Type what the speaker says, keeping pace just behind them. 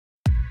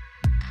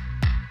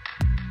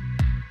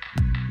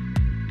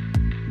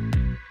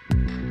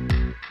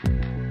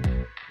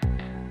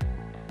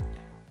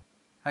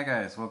Hi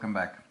guys, welcome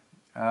back.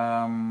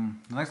 The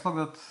next lock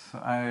that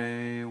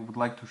I would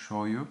like to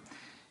show you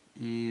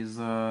is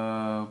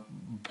a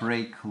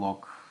brake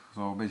lock.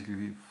 So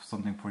basically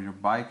something for your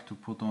bike to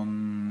put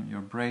on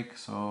your brake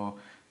so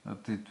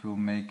that it will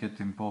make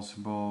it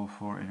impossible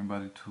for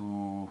anybody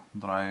to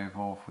drive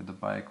off with the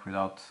bike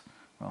without,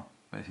 well,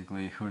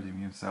 basically hurting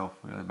himself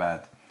really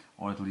bad,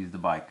 or at least the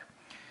bike.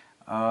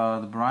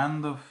 The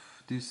brand of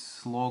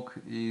this lock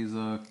is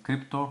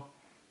KRYPTO.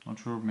 Not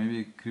sure,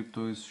 maybe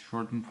KRYPTO is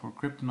shortened for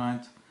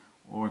Kryptonite,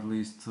 or at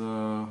least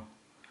a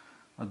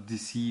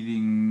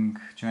deceiving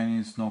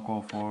Chinese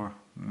knockoff, or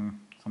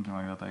something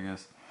like that, I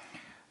guess.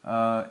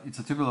 It's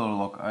a tubular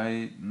lock.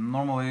 I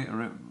normally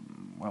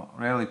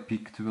rarely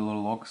pick tubular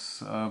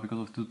locks because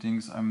of two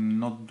things. I'm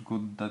not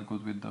that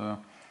good with the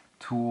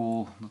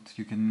tool that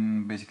you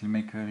can basically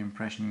make an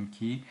impression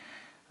key.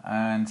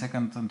 And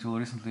second, until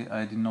recently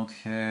I did not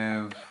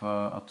have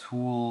a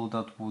tool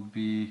that would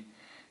be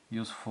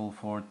useful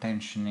for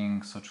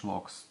tensioning such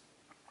locks.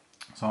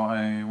 So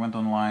I went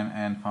online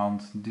and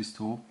found this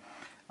tool,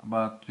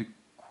 but to be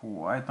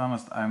quite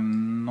honest,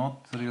 I'm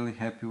not really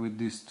happy with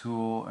this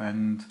tool,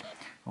 and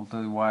I'll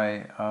tell you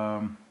why.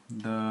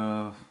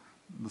 The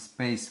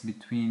space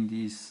between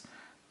these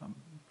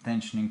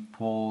tensioning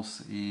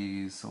poles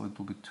is a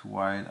little bit too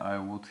wide. I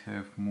would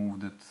have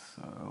moved it,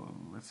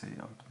 let's say,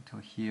 up until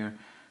here,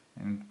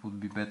 and it would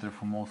be better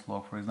for most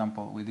locks. For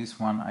example, with this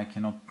one I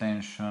cannot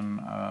tension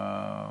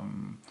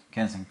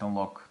Kensington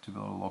lock,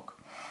 tubular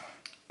lock.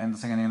 And the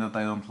second thing that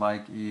I don't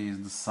like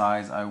is the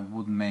size. I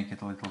would make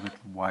it a little bit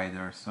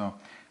wider, so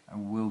I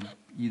will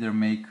either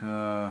make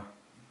a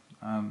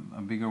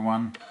bigger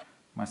one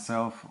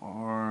myself,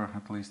 or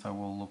at least I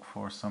will look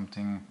for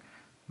something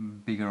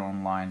bigger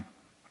online.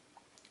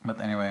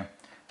 But anyway,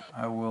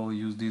 I will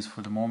use this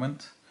for the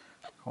moment.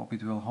 Hope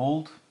it will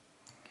hold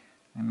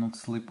and not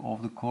slip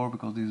off the core,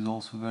 because this is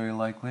also very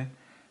likely.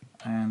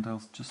 And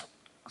I'll just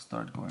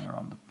start going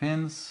around the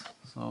pins.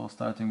 So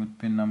starting with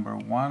pin number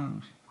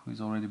 1, who is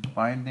already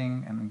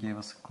binding and gave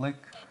us a click.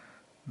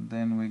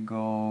 Then we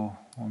go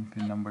on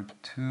pin number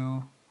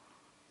 2,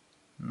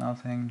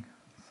 nothing.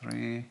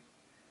 3,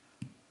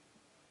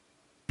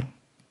 I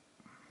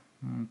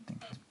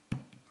think it's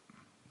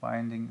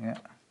binding, yeah.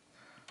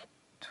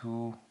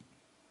 2,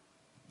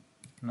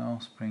 no,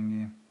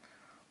 springy.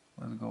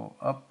 Let's go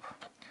up.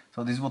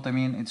 So this is what I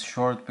mean, it's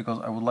short because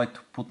I would like to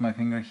put my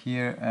finger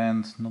here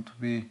and not to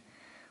be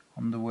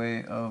on the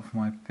way of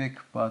my pick,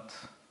 but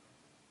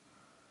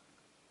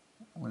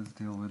let's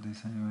deal with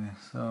this anyway.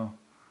 So,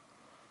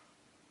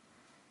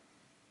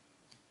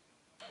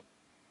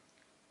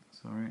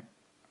 sorry.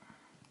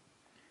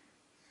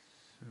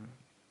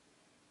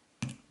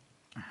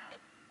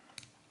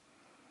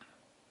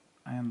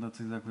 And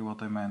that's exactly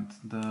what I meant.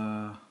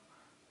 The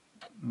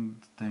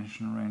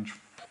tension range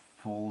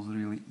falls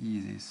really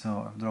easy.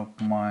 So I've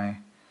dropped my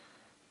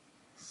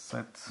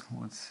set.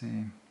 Let's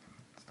see.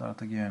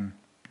 Start again.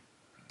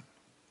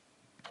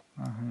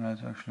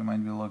 That actually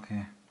might be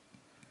lucky.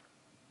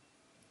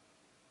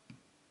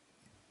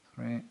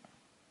 3.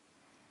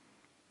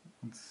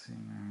 Let's see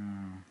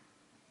now.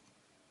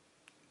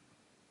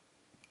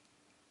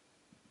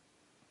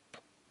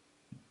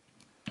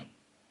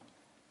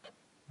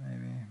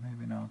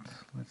 Maybe not.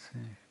 Let's see.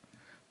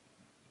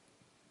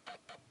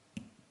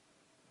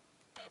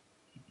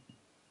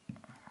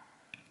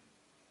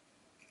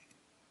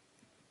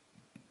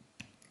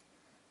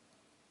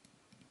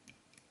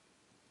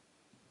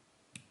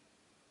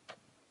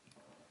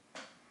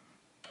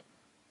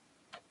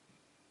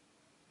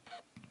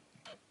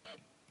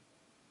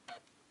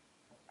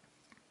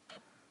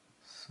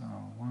 So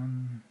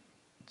 1,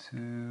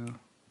 2,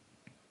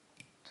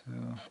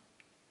 2,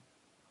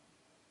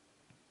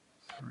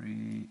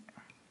 3,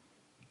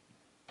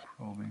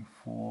 probing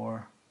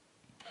 4,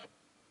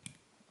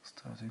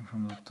 starting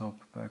from the top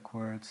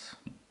backwards.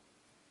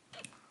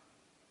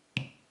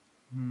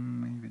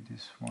 Maybe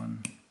this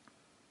one,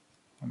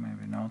 or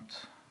maybe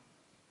not.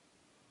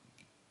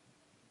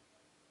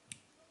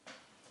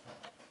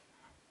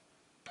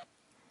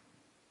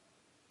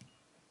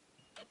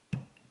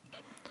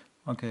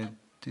 Okay,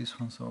 this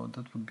one, so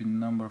that would be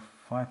number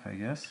 5, I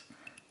guess,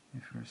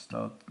 if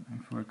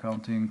we're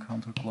counting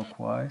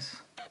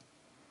counterclockwise.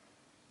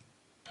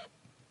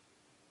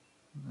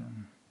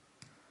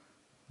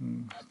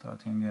 Then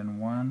starting again,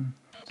 1,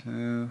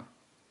 2,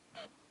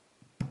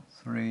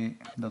 3,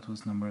 that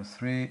was number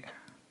 3,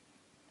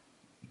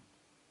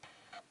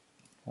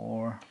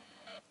 4,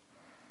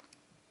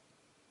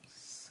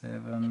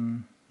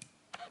 7,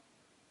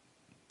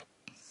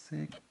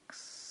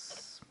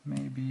 6,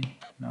 maybe,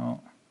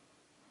 no,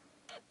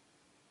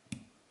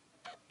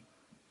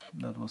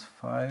 that was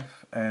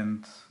 5,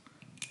 and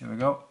here we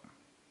go.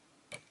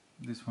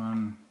 This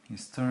one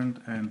is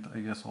turned, and I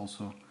guess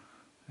also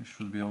I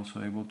should be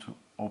also able to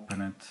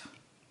open it.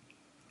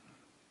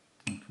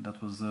 I think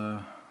that was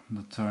the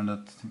turn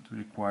that it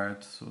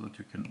required, so that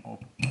you can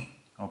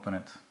open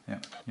it. Yeah,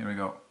 here we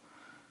go.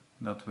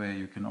 That way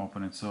you can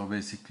open it. So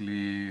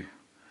basically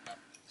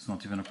it's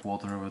not even a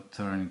quarter of a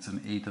turn, it's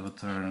an eighth of a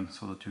turn,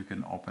 so that you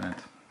can open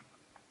it.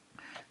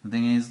 The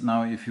thing is,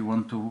 now if you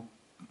want to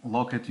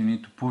lock it, you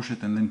need to push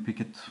it and then pick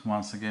it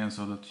once again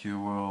so that you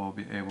will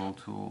be able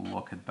to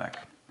lock it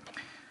back.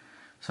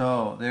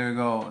 So there you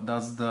go,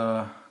 that's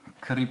the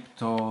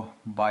KRYPTO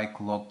bike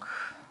lock.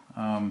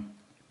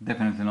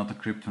 Definitely not a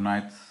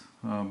Kryptonite,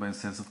 but in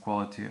sense of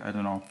quality, I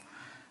don't know.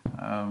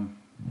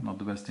 Not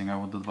the best thing, I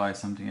would advise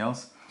something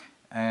else.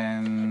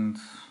 And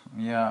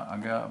yeah,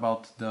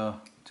 about the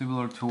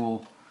tubular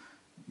tool,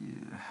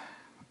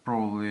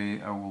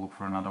 probably I will look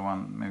for another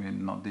one. Maybe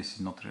not, this is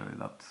not really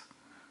that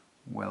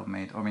well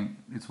made. I mean,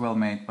 it's well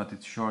made, but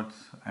it's short,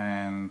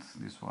 and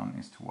this one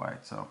is too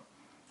wide, so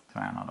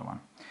try another one.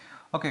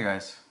 Okay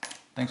guys,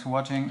 thanks for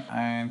watching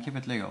and keep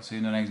it legal. See you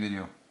in the next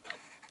video.